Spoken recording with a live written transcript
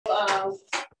For our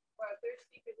third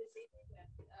speaker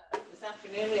this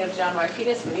afternoon, we have John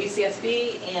Martinis from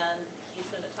UCSB, and he's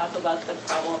going to talk about the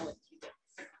problem with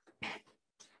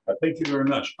qubits. Thank you very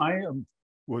much. I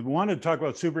would want to talk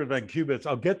about superconducting qubits.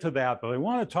 I'll get to that, but I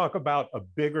want to talk about a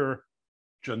bigger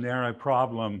generic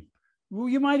problem. Well,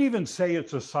 you might even say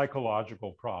it's a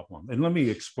psychological problem. And let me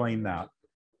explain that.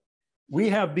 We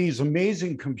have these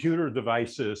amazing computer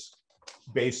devices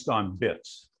based on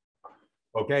bits,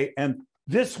 okay? And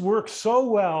this works so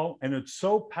well and it's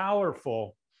so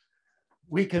powerful,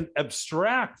 we can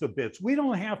abstract the bits. We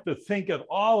don't have to think at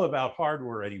all about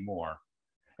hardware anymore.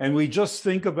 And we just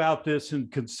think about this in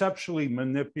conceptually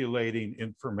manipulating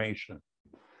information.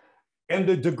 And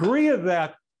the degree of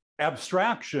that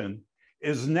abstraction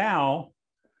is now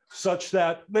such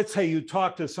that, let's say you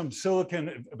talk to some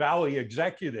Silicon Valley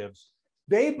executives,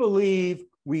 they believe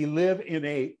we live in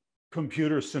a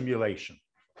computer simulation.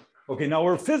 Okay, now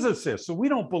we're physicists, so we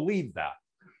don't believe that.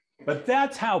 But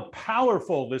that's how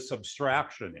powerful this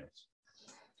abstraction is.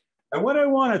 And what I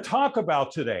want to talk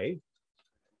about today,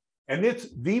 and it's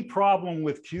the problem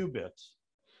with qubits,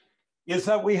 is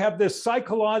that we have this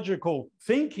psychological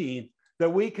thinking that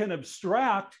we can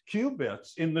abstract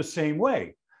qubits in the same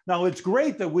way. Now, it's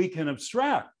great that we can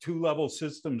abstract two-level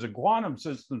systems and quantum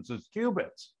systems as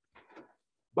qubits,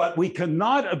 but we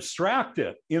cannot abstract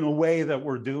it in a way that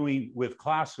we're doing with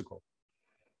classical.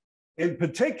 In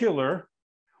particular,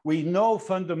 we know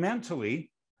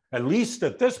fundamentally, at least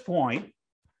at this point,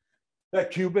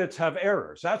 that qubits have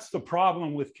errors. That's the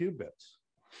problem with qubits.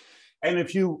 And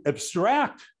if you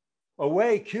abstract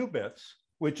away qubits,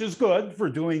 which is good for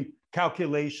doing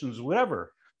calculations,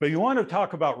 whatever, but you want to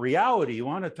talk about reality, you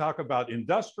want to talk about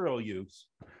industrial use,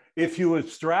 if you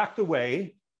abstract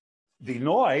away the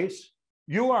noise,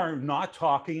 you are not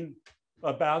talking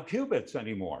about qubits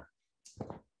anymore.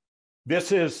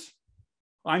 This is,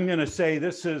 I'm going to say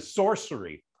this is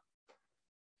sorcery.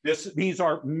 These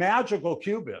are magical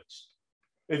qubits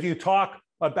if you talk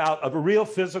about a real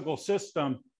physical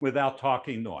system without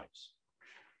talking noise.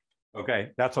 Okay,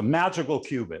 that's a magical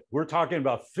qubit. We're talking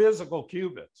about physical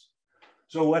qubits.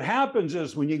 So what happens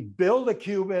is when you build a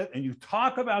qubit and you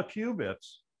talk about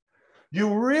qubits, you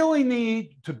really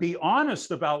need to be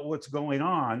honest about what's going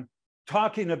on,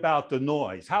 talking about the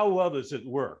noise. How well does it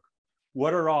work?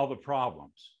 What are all the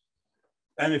problems?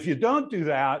 And if you don't do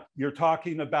that, you're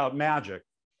talking about magic.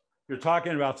 You're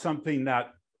talking about something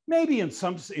that maybe in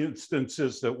some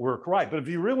instances that work right. But if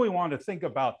you really want to think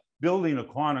about building a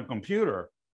quantum computer,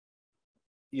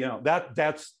 you know,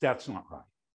 that's not right.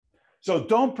 So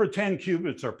don't pretend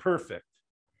qubits are perfect.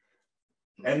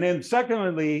 And then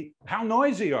secondly, how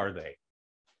noisy are they?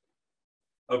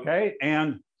 Okay,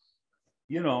 and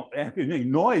you know,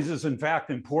 noise is in fact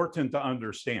important to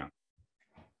understand.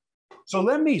 So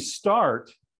let me start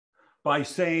by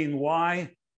saying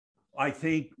why I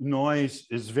think noise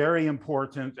is very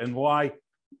important and why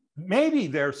maybe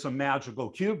there's some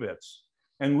magical qubits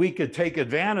and we could take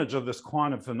advantage of this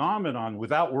quantum phenomenon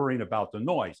without worrying about the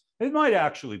noise. It might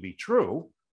actually be true,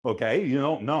 okay, you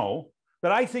don't know,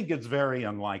 but I think it's very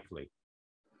unlikely.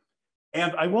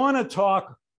 And I want to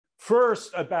talk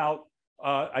first about,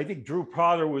 I think Drew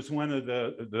Potter was one of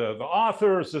the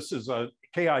authors. This is a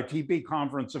KITB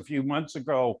conference a few months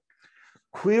ago,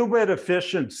 qubit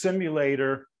efficient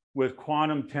simulator with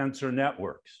quantum tensor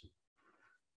networks.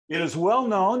 It is well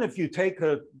known if you take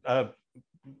a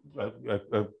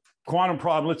quantum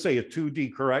problem, let's say a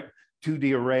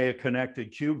 2D array of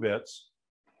connected qubits,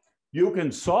 you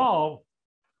can solve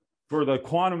for the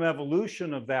quantum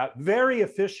evolution of that very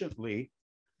efficiently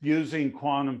using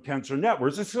quantum tensor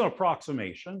networks. This is an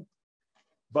approximation,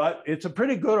 but it's a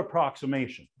pretty good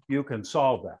approximation. You can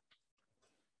solve that.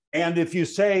 And if you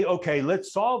say, okay,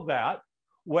 let's solve that,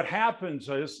 what happens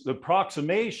is the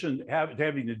approximation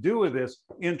having to do with this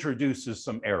introduces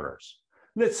some errors.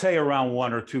 Let's say around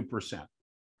 1 or 2%.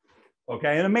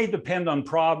 Okay, and it may depend on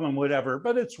problem, whatever,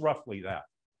 but it's roughly that.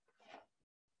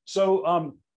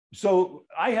 So, so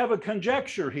I have a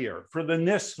conjecture here for the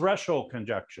NIST threshold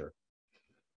conjecture.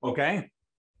 Okay,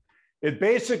 it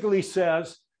basically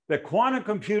says that quantum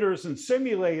computers and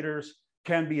simulators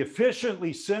can be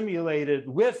efficiently simulated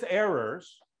with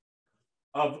errors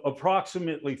of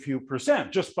approximately few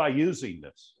percent just by using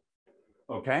this.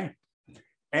 Okay,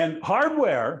 and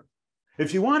hardware,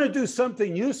 if you want to do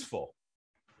something useful,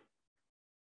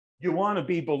 you want to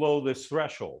be below this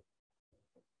threshold.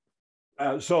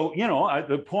 So, you know,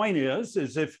 the point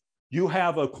is if you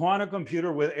have a quantum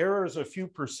computer with errors a few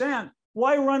percent,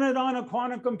 why run it on a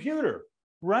quantum computer?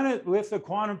 Run it with a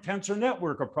quantum tensor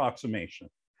network approximation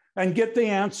and get the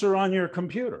answer on your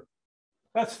computer.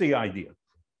 That's the idea.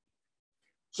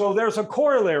 So there's a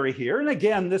corollary here. And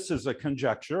again, this is a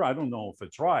conjecture. I don't know if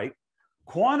it's right.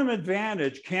 Quantum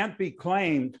advantage can't be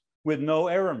claimed with no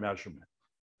error measurement.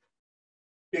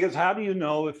 Because how do you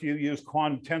know if you use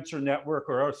quantum tensor network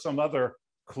or some other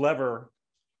clever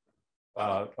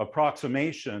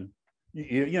approximation,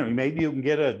 maybe you can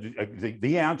get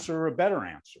the answer or a better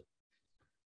answer.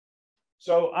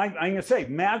 So I'm going to say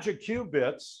magic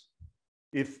qubits,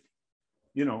 if,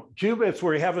 qubits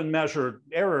where you haven't measured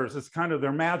errors, it's kind of,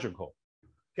 they're magical.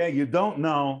 Okay, you don't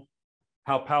know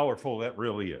how powerful that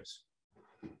really is.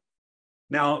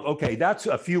 Now, okay, that's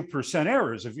a few percent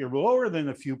errors. If you're lower than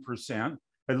a few percent,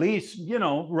 at least,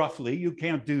 roughly, you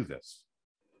can't do this.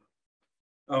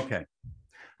 Okay.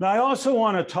 Now, I also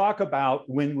want to talk about,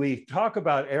 when we talk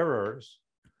about errors,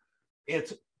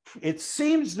 it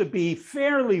seems to be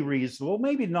fairly reasonable,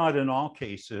 maybe not in all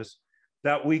cases,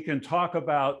 that we can talk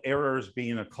about errors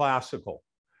being a classical.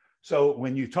 So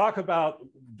when you talk about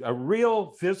a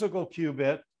real physical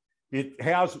qubit, it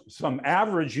has some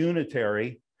average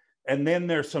unitary, and then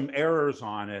there's some errors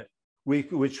on it,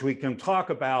 which we can talk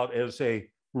about as a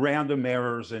random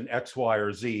errors in X, Y,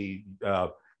 or Z.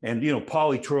 And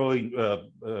polytroid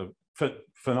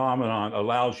phenomenon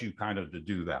allows you kind of to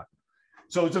do that.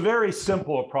 So it's a very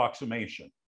simple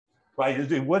approximation, right?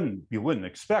 You wouldn't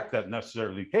expect that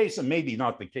necessarily the case, and maybe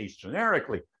not the case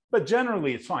generically, but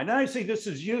generally it's fine. And I say this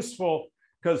is useful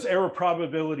because error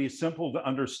probability is simple to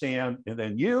understand and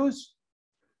then use,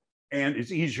 and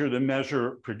it's easier to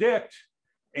measure, predict,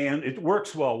 and it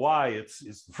works well. Why? It's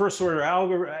the first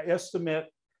order estimate,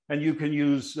 and you can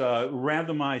use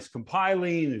randomized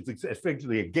compiling. It's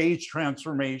effectively a gauge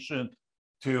transformation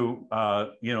to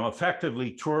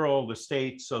effectively twirl the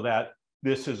states so that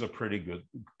this is a pretty good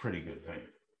thing.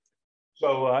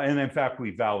 So, and in fact,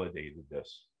 we validated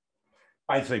this.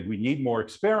 I say we need more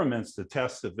experiments to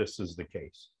test that this is the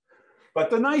case. But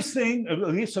the nice thing, at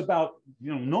least about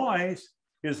noise,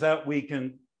 is that we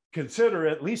can consider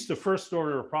at least the first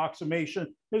order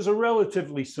approximation is a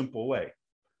relatively simple way.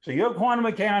 So you have quantum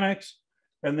mechanics,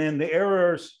 and then the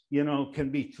errors, can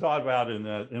be thought about in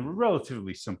a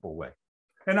relatively simple way.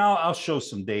 And I'll show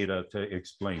some data to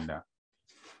explain that.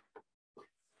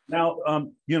 Now,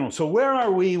 so where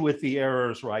are we with the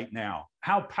errors right now?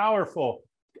 How powerful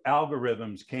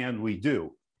algorithms can we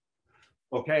do?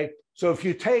 Okay, so if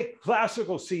you take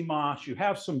classical CMOS, you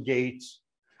have some gates.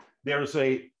 There's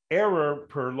an error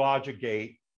per logic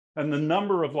gate, and the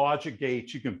number of logic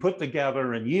gates you can put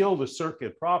together and yield a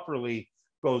circuit properly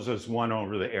goes as 1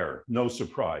 over the error. No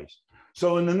surprise.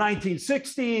 So in the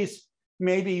 1960s,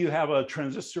 maybe you have a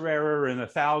transistor error in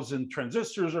 1,000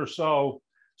 transistors or so.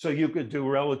 So you could do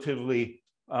relatively,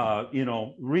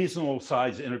 reasonable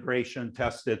size integration,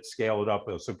 test it, scale it up.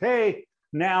 It's okay.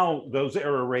 Now those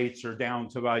error rates are down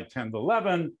to about 10 to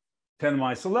 11, 10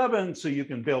 minus 11. So you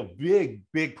can build big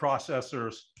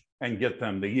processors and get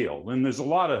them to yield. And there's a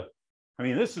lot of,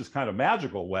 this is kind of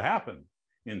magical what happened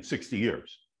in 60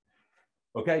 years.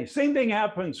 Okay, same thing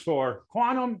happens for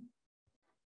quantum.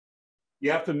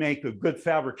 You have to make a good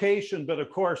fabrication, but of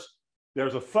course,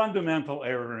 there's a fundamental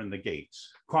error in the gates.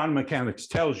 Quantum mechanics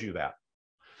tells you that.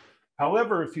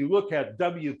 However, if you look at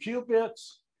W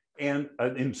qubits and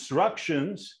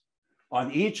instructions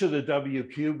on each of the W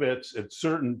qubits at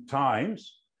certain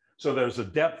times, so there's a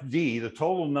depth D, the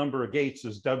total number of gates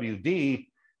is WD,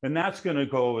 and that's going to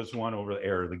go as 1 over the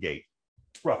error of the gate,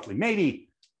 roughly. Maybe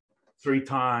 3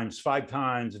 times, 5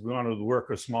 times, if we want to work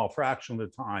a small fraction of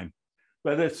the time.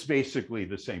 But it's basically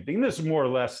the same thing. This is more or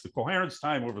less the coherence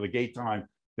time over the gate time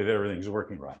that everything's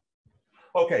working right.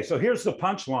 Okay, so here's the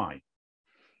punchline.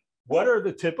 What are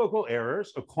the typical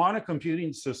errors of quantum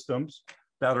computing systems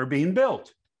that are being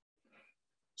built?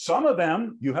 Some of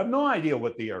them, you have no idea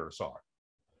what the errors are.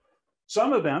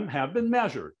 Some of them have been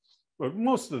measured, or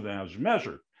most of them have been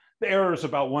measured. The error is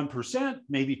about 1%,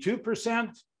 maybe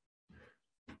 2%.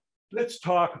 Let's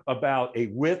talk about a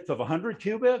width of 100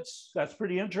 qubits. That's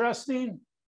pretty interesting.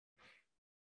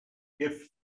 If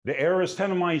the error is 10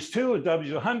 to the minus 2, and W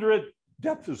is 100,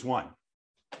 depth is 1.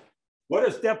 What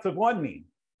does depth of 1 mean?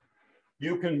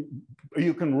 You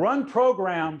can run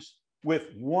programs with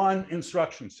 1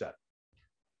 instruction set.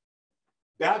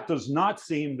 That does not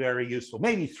seem very useful.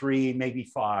 Maybe 3, maybe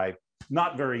 5,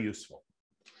 not very useful.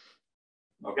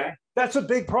 Okay, that's a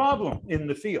big problem in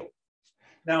the field.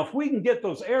 Now, if we can get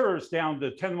those errors down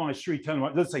to 10 minus 3, 10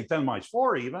 minus, let's say 10 minus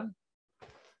 4 even,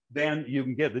 then you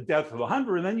can get the depth of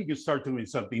 100, and then you can start doing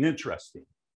something interesting.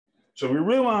 So we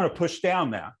really want to push down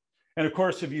that. And of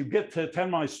course, if you get to 10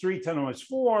 minus 3, 10 minus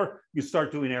 4, you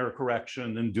start doing error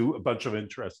correction and do a bunch of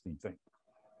interesting things.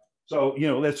 So,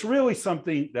 that's really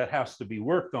something that has to be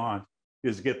worked on,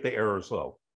 is get the errors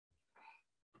low.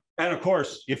 And of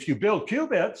course, if you build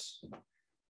qubits,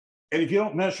 and if you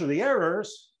don't measure the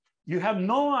errors, you have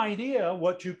no idea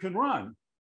what you can run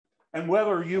and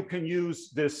whether you can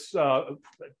use this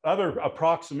other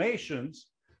approximations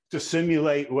to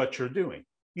simulate what you're doing.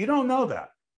 You don't know that.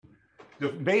 The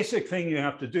basic thing you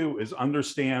have to do is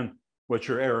understand what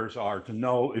your errors are to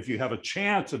know if you have a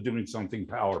chance of doing something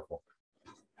powerful.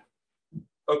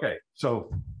 Okay,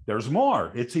 so there's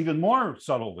more. It's even more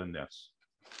subtle than this.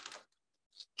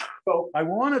 So I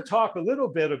want to talk a little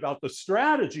bit about the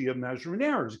strategy of measuring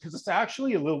errors because it's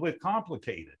actually a little bit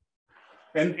complicated.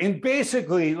 And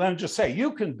basically, let me just say,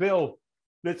 you can build,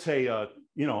 let's say,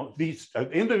 these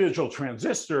individual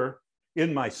transistor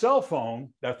in my cell phone.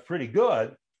 That's pretty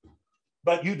good.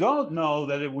 But you don't know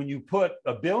that when you put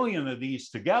 1 billion of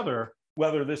these together,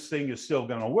 whether this thing is still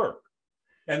going to work.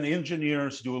 And the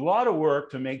engineers do a lot of work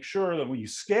to make sure that when you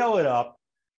scale it up,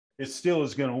 it still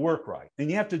is going to work right. And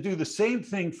you have to do the same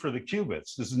thing for the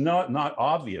qubits. This is not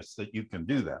obvious that you can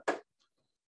do that.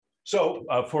 So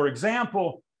for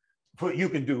example, you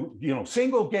can do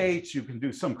single gates, you can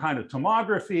do some kind of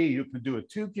tomography, you can do a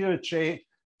 2-qubit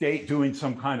gate doing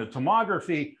some kind of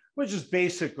tomography, which is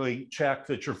basically check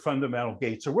that your fundamental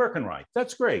gates are working right.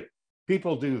 That's great.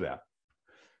 People do that.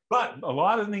 But a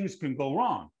lot of things can go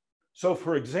wrong. So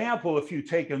for example, if you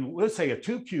take, let's say a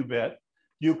 2-qubit,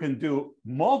 you can do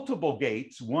multiple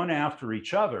gates, one after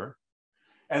each other,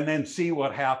 and then see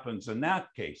what happens in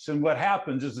that case. And what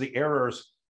happens is the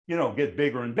errors, get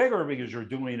bigger and bigger because you're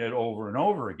doing it over and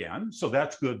over again. So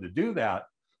that's good to do that.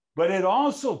 But it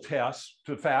also tests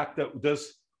the fact that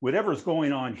does whatever's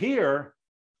going on here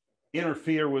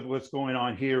interfere with what's going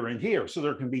on here and here. So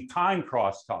there can be time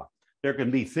crosstalk. There can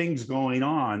be things going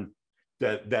on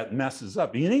that messes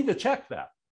up. You need to check that.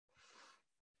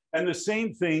 And the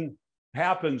same thing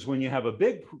happens when you have a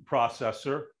big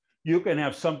processor. You can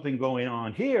have something going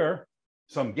on here,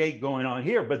 some gate going on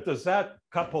here, but does that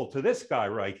couple to this guy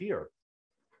right here?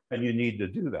 And you need to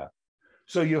do that.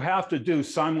 So you have to do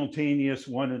simultaneous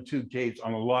 1 and 2 gates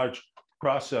on a large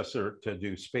processor to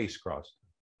do space cross.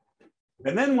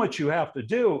 And then what you have to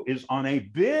do is on a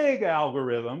big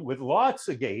algorithm with lots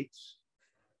of gates,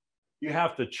 you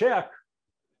have to check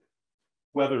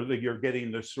whether you're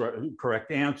getting the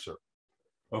correct answer.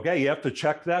 Okay, you have to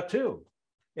check that too,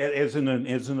 as in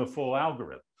a full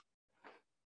algorithm.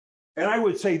 And I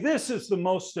would say this is the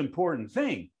most important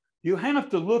thing. You have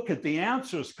to look at the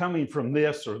answers coming from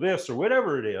this or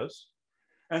whatever it is,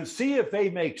 and see if they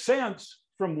make sense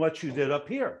from what you did up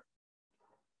here,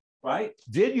 right?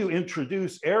 Did you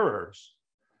introduce errors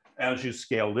as you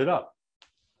scaled it up?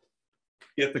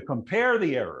 You have to compare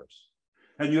the errors,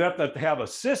 and you have to have a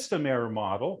system error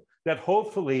model that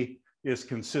hopefully is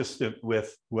consistent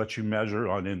with what you measure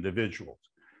on individuals.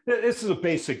 This is a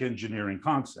basic engineering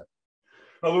concept.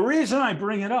 Now, the reason I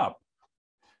bring it up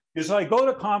is I go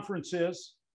to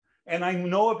conferences and I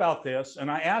know about this,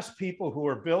 and I ask people who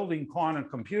are building quantum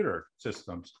computer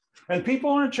systems, and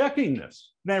people aren't checking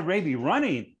this. They may be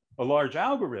running a large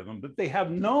algorithm, but they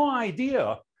have no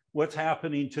idea what's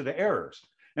happening to the errors.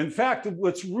 In fact,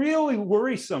 what's really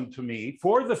worrisome to me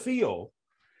for the field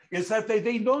is that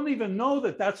they don't even know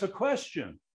that that's a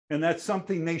question and that's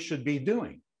something they should be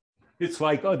doing. It's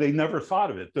like, oh, they never thought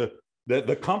of it.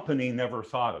 The company never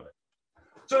thought of it.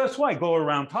 So that's why I go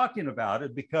around talking about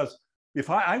it, because if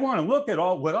I want to look at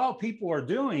what all people are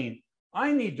doing,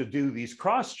 I need to do these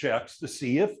cross checks to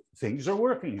see if things are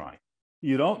working right.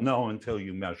 You don't know until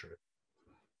you measure it.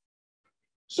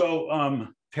 So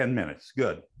 10 minutes,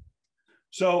 good.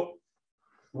 So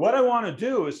what I want to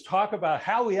do is talk about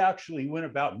how we actually went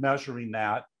about measuring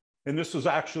that. And this was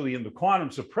actually in the quantum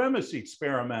supremacy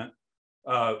experiment,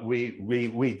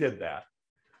 we did that.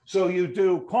 So you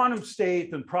do quantum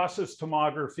state and process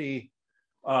tomography.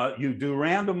 You do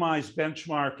randomized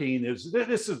benchmarking.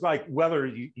 This is like whether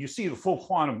you see the full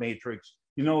quantum matrix,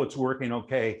 you know it's working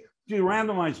okay. You do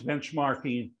randomized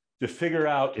benchmarking to figure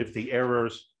out if the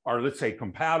errors are, let's say,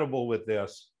 compatible with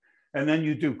this. And then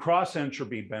you do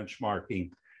cross-entropy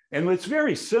benchmarking. And it's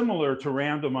very similar to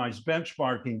randomized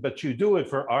benchmarking, but you do it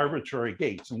for arbitrary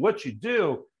gates. And what you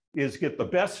do is get the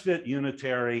best fit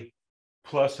unitary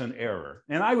plus an error.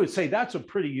 And I would say that's a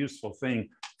pretty useful thing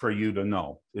for you to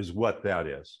know, is what that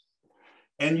is.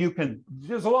 And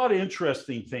there's a lot of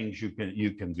interesting things you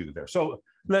can do there. So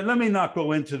let me not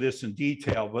go into this in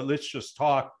detail, but let's just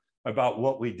talk about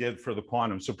what we did for the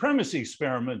quantum supremacy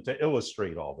experiment to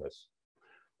illustrate all this.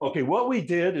 Okay, what we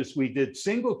did is we did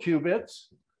single qubits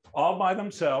all by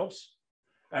themselves,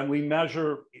 and we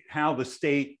measure how the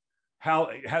state, how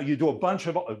you do a bunch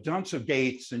of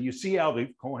gates, and you see how the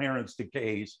coherence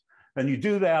decays, And you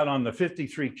do that on the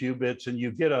 53 qubits and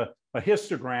you get a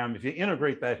histogram. If you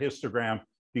integrate that histogram,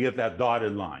 you get that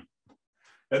dotted line.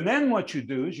 And then what you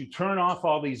do is you turn off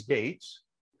all these gates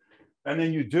and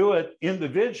then you do it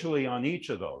individually on each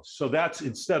of those. So that's,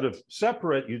 instead of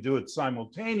separate, you do it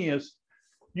simultaneous,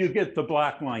 you get the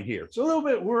black line here. It's a little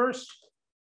bit worse,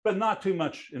 but not too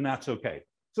much, and that's okay.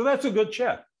 So that's a good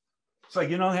check. It's like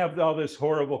you don't have all this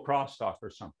horrible crosstalk or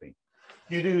something.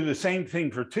 You do the same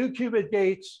thing for 2 qubit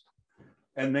gates,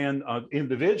 and then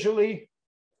individually,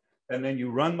 and then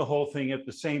you run the whole thing at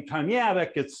the same time. Yeah,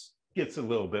 that gets a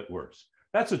little bit worse.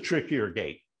 That's a trickier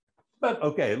gate, but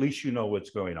okay, at least you know what's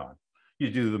going on. You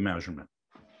do the measurement.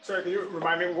 Sorry, can you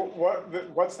remind me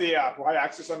what's the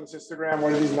y-axis on this histogram?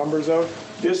 What are these numbers of?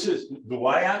 This is the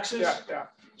y-axis? Yeah, yeah.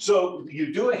 So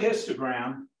you do a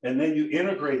histogram, and then you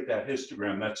integrate that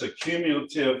histogram. That's a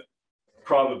cumulative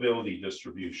probability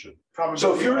distribution.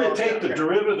 So if you were to take the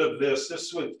derivative of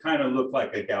this would kind of look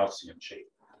like a Gaussian shape.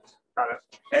 Got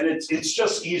it. And it's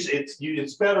just easy.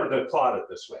 It's better to plot it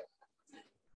this way.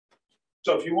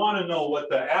 So if you want to know what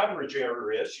the average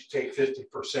error is, you take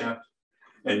 50%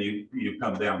 and you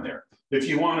come down there. If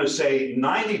you want to say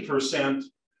 90%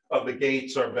 of the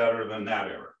gates are better than that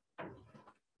error.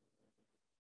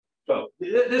 So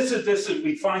this is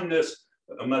we find this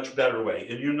a much better way,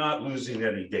 and you're not losing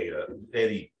any data,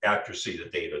 any accuracy to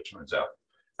data, turns out.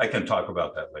 I can talk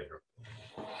about that later.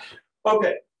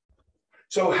 Okay,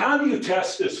 so how do you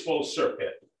test this full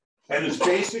circuit? And it's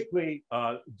basically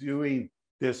doing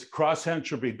this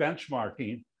cross-entropy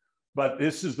benchmarking, but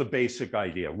this is the basic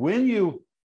idea. When you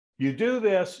do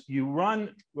this, you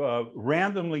run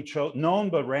known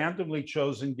but randomly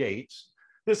chosen gates.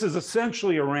 This is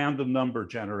essentially a random number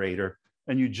generator,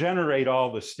 and you generate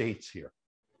all the states here,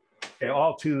 okay,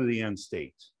 all 2 to the n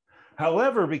states.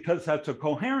 However, because that's a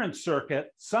coherent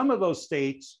circuit, some of those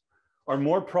states are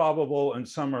more probable and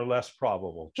some are less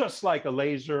probable. Just like a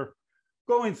laser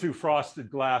going through frosted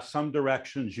glass, some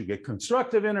directions you get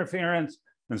constructive interference,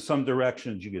 and some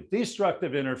directions you get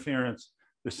destructive interference.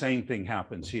 The same thing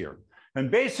happens here. And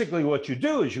basically what you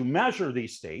do is you measure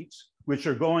these states, which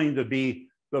are going to be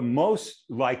the most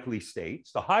likely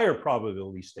states, the higher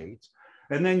probability states,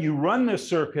 and then you run this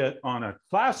circuit on a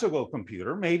classical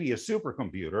computer, maybe a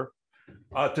supercomputer,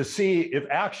 to see if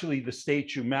actually the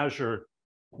states you measured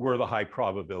were the high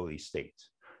probability states.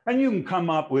 And you can come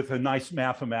up with a nice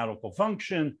mathematical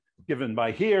function given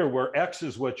by here, where x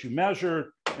is what you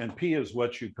measured and p is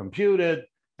what you computed.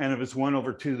 And if it's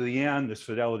 1/2 to the n, this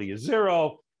fidelity is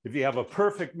 0. If you have a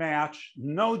perfect match,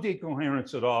 no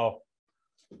decoherence at all,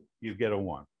 you get a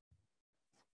 1.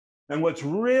 And what's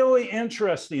really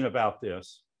interesting about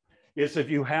this is if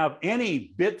you have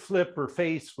any bit flip or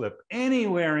phase flip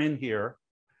anywhere in here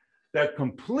that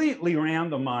completely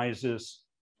randomizes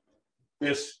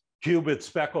this qubit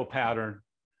speckle pattern,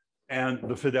 and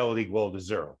the fidelity will to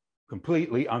 0,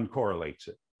 completely uncorrelates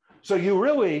it. So you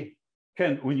really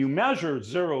can, when you measure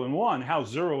 0 and 1, how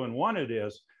 0 and 1 it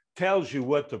is, tells you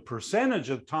what the percentage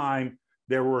of time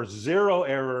there were 0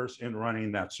 errors in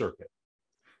running that circuit.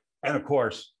 And of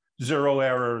course, 0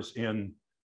 errors in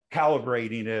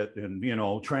calibrating it and, you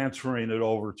know, transferring it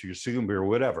over to your supercomputer or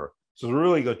whatever. So it's a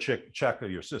really good check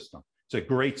of your system. It's a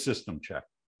great system check.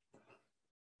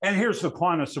 And here's the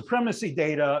quantum supremacy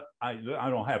data. I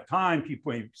don't have time.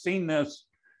 People have seen this.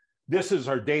 This is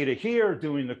our data here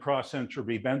doing the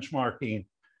cross-entropy benchmarking.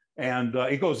 And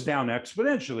it goes down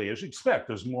exponentially, as you expect.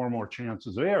 There's more and more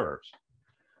chances of errors.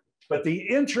 But the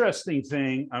interesting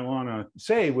thing I want to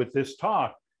say with this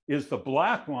talk is the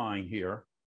black line here.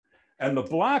 And the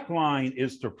black line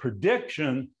is the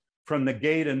prediction from the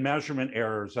gate and measurement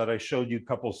errors that I showed you a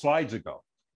couple slides ago.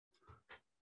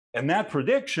 And that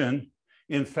prediction,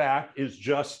 in fact, is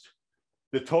just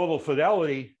the total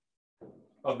fidelity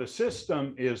of the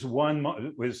system is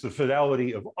the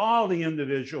fidelity of all the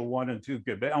individual 1 and 2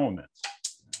 qubit elements.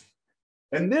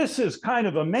 And this is kind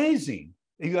of amazing.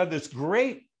 You have this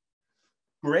great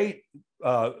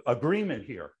agreement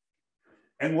here.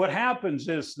 And what happens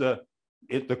is the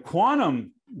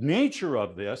quantum nature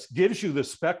of this gives you the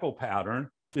speckle pattern,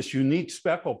 this unique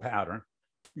speckle pattern,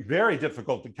 very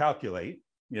difficult to calculate,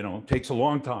 you know, takes a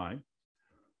long time.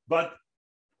 But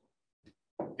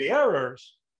the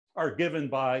errors are given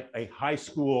by a high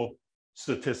school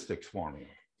statistics formula.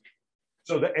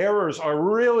 So the errors are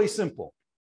really simple,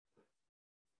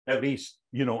 at least,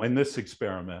 you know, in this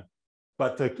experiment,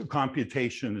 but the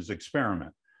computation is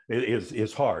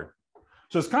is hard.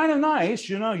 So it's kind of nice,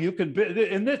 you know, you can,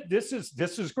 and this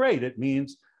is great. It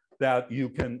means that you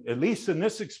can, at least in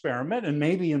this experiment, and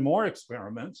maybe in more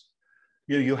experiments,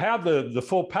 you have the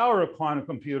full power of quantum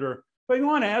computer, But you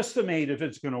want to estimate if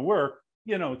it's going to work,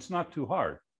 you know, it's not too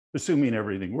hard, assuming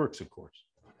everything works, of course.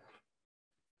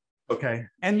 Okay,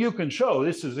 and you can show,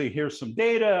 this is here's some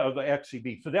data of the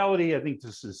XEB fidelity. I think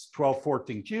this is 12,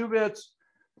 14 qubits.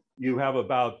 You have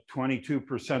about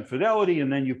 22% fidelity, and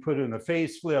then you put in a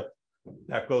phase flip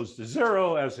that goes to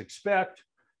 0 as expect.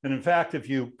 And in fact, if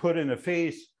you put in a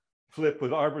phase flip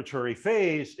with arbitrary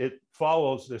phase, it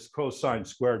follows this cosine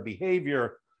squared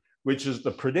behavior, which is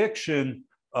the prediction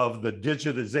of the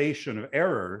digitization of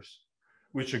errors,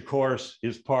 which of course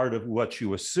is part of what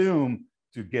you assume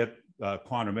to get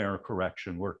quantum error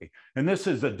correction working. And this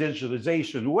is a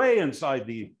digitization way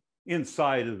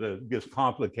inside of this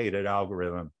complicated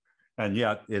algorithm. And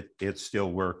yet it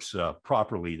still works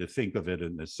properly to think of it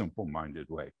in this simple-minded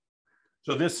way.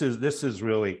 So this is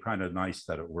really kind of nice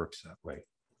that it works that way.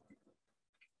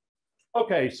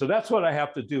 Okay, so that's what I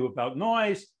have to do about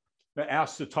noise. I'm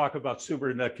asked to talk about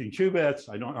superconducting qubits.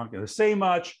 I'm not going to say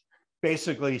much.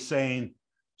 Basically saying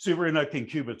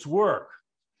superconducting qubits work,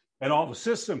 and all the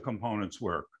system components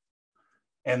work,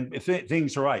 and if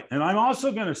things are right. And I'm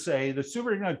also going to say that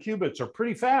superconducting qubits are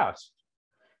pretty fast.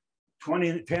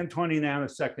 10, 20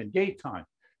 nanosecond gate time.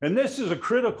 And this is a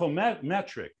critical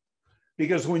metric,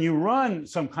 because when you run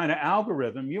some kind of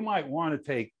algorithm, you might want to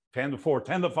take 10 to 4,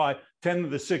 10 to 5, 10 to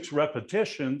the 6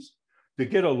 repetitions to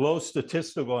get a low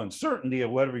statistical uncertainty of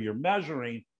whatever you're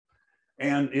measuring.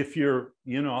 And if you're,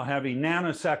 you know, having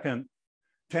nanosecond,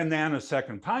 10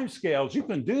 nanosecond timescales, you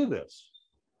can do this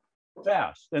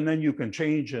fast, and then you can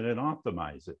change it and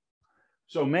optimize it.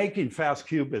 So making fast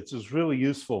qubits is really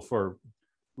useful for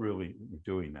really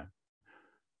doing that.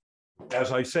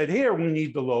 As I said here, we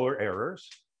need the lower errors.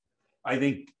 I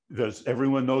think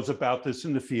everyone knows about this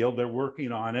in the field. They're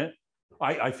working on it.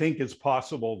 I think it's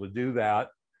possible to do that.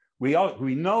 We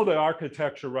know the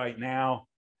architecture right now,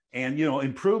 and you know,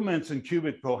 improvements in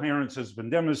qubit coherence has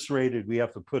been demonstrated. We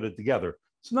have to put it together.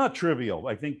 It's not trivial.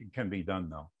 I think it can be done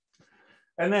though.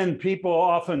 And then people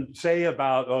often say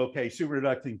about, okay,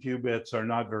 superconducting qubits are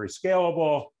not very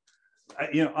scalable.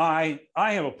 You know, I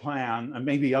have a plan, and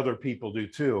maybe other people do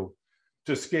too,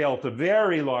 to scale to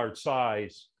very large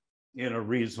size in a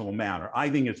reasonable manner. I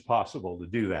think it's possible to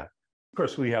do that. Of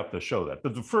course, we have to show that.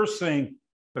 But the first thing,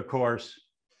 of course,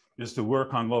 is to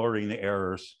work on lowering the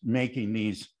errors, making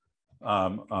these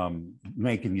better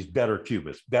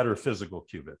qubits, better physical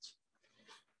qubits.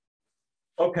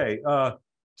 Okay,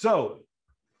 so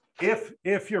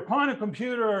if your quantum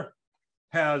computer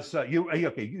has,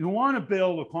 you want to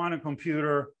build a quantum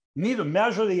computer, you need to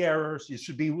measure the errors. It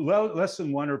should be less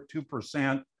than 1 or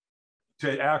 2%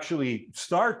 to actually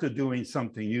start to doing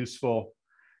something useful.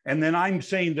 And then I'm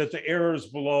saying that the errors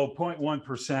below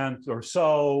 0.1% or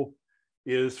so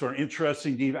is for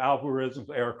interesting deep algorithms,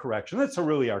 error correction. That's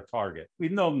really our target.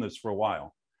 We've known this for a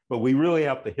while, but we really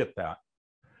have to hit that.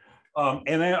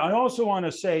 And I also want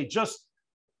to say, just,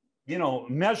 you know,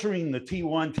 measuring the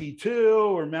T1,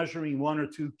 T2, or measuring 1 or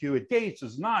 2 qubit gates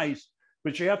is nice,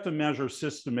 but you have to measure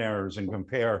system errors and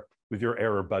compare with your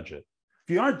error budget.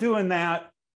 If you aren't doing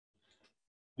that,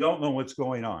 you don't know what's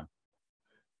going on.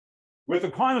 With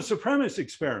the quantum supremacy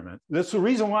experiment, that's the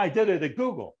reason why I did it at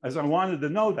Google, as I wanted to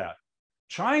know that.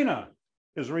 China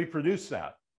has reproduced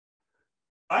that.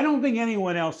 I don't think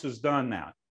anyone else has done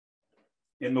that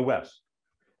in the West.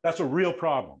 That's a real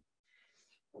problem.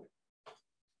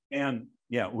 And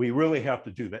yeah, we really have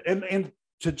to do that. And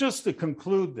to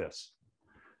conclude this,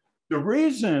 the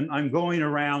reason I'm going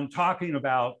around talking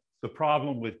about the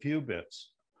problem with qubits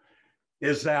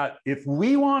is that if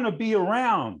we want to be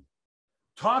around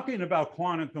talking about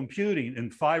quantum computing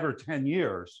in 5 or 10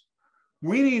 years,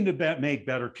 we need to make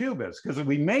better qubits. Because if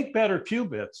we make better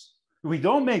qubits, if we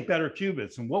don't make better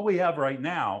qubits than what we have right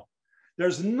now,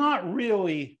 there's not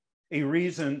really a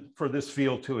reason for this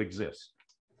field to exist.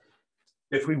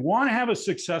 If we want to have a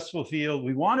successful field,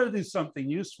 we want to do something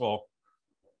useful,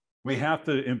 we have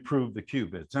to improve the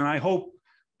qubits. And I hope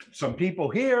some people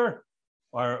here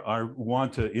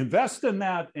want to invest in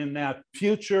that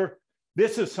future.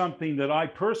 This is something that I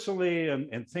personally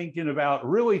am thinking about,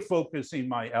 really focusing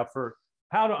my effort,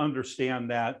 how to understand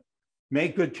that,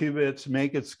 make good qubits,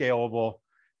 make it scalable.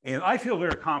 And I feel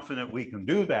very confident we can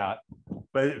do that,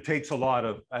 but it takes a lot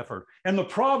of effort. And the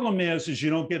problem is you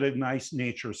don't get a nice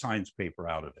Nature science paper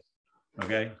out of it,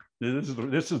 okay?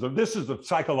 This is the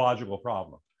psychological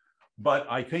problem. But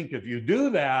I think if you do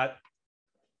that,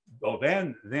 well,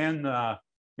 then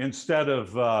instead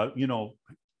of you know,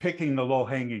 picking the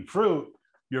low-hanging fruit,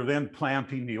 you're then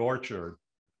planting the orchard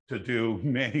to do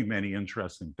many, many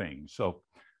interesting things. So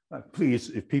please,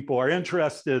 if people are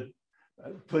interested,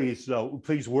 please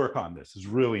work on this. It's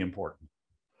really important.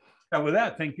 And with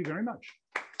that, thank you very much.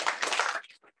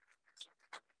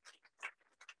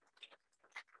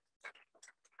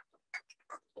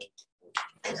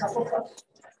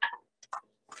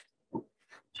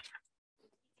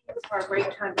 For a great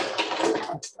time.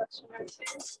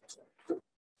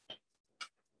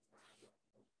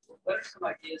 What are some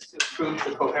ideas to improve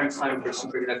the coherence time for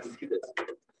superconducting qubits?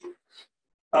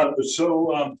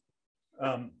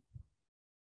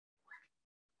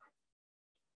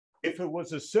 If it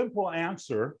was a simple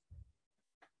answer,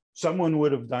 someone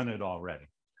would have done it already.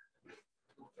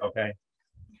 Okay.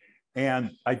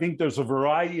 And I think there's a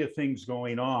variety of things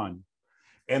going on.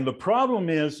 And the problem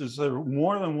is there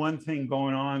more than one thing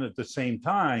going on at the same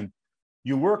time.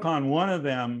 You work on one of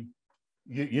them,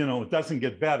 you know, it doesn't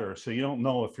get better. So you don't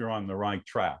know if you're on the right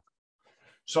track.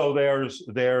 So there's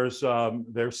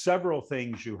several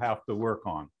things you have to work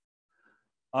on.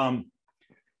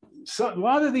 So a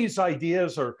lot of these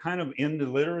ideas are kind of in the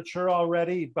literature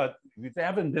already, but they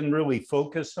haven't been really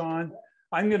focused on.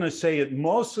 I'm going to say it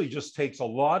mostly just takes a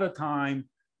lot of time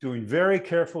doing very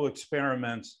careful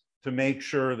experiments to make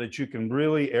sure that you can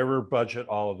really error budget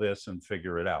all of this and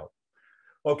figure it out.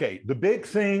 Okay, the big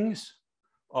things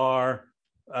are,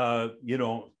 a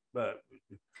 2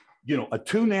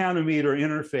 nanometer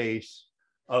interface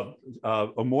of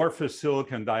amorphous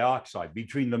silicon dioxide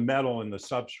between the metal and the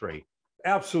substrate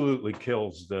absolutely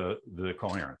kills the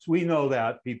coherence. We know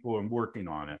that, people are working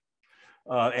on it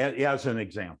as an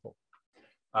example.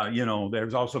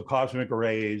 There's also cosmic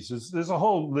arrays. There's a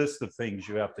whole list of things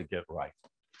you have to get right.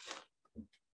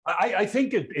 I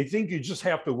think you just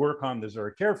have to work on this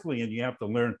very carefully, and you have to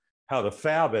learn how to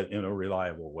fab it in a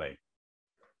reliable way.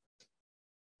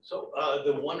 So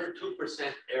the 1 or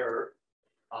 2% error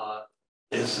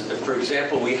is, for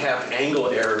example, we have angle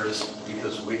errors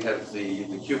because we have the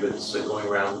qubits going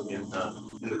around in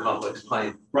the complex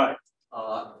plane. Right.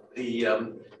 But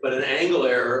an angle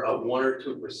error of 1 or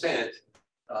 2%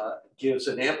 gives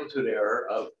an amplitude error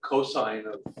of cosine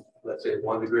of, let's say,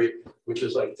 1 degree, which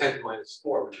is like 10 to the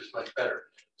 -4, which is much better.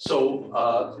 So,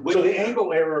 so the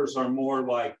angle errors are more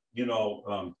like, they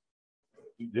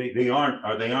aren't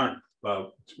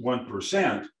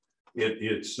 1%.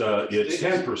 It's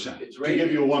 10%. It's to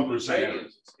give you a 1% error.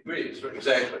 Degrees,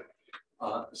 exactly.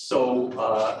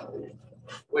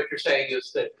 What you're saying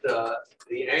is that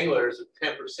the angle errors of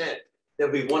 10%,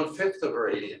 there'll be 1/5 of a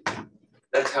radian.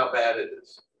 That's how bad it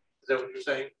is. Is that what you're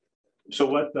saying? So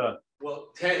what the?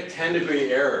 Well, 10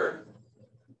 degree error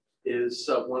is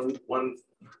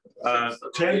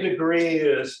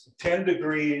 10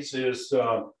 degrees is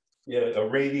a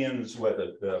radian's what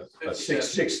a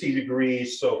 60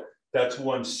 degrees. So that's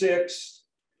 1/6,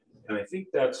 and I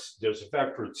think there's a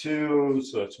factor of 2,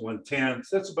 so it's 1/10.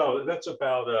 That's about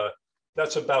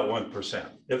 1%.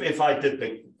 If I did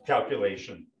the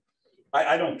calculation.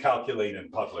 I don't calculate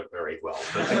in public very well.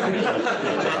 But All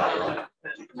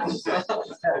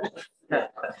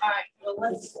right, well,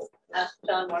 let's ask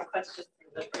John more questions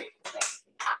from the break. Thanks.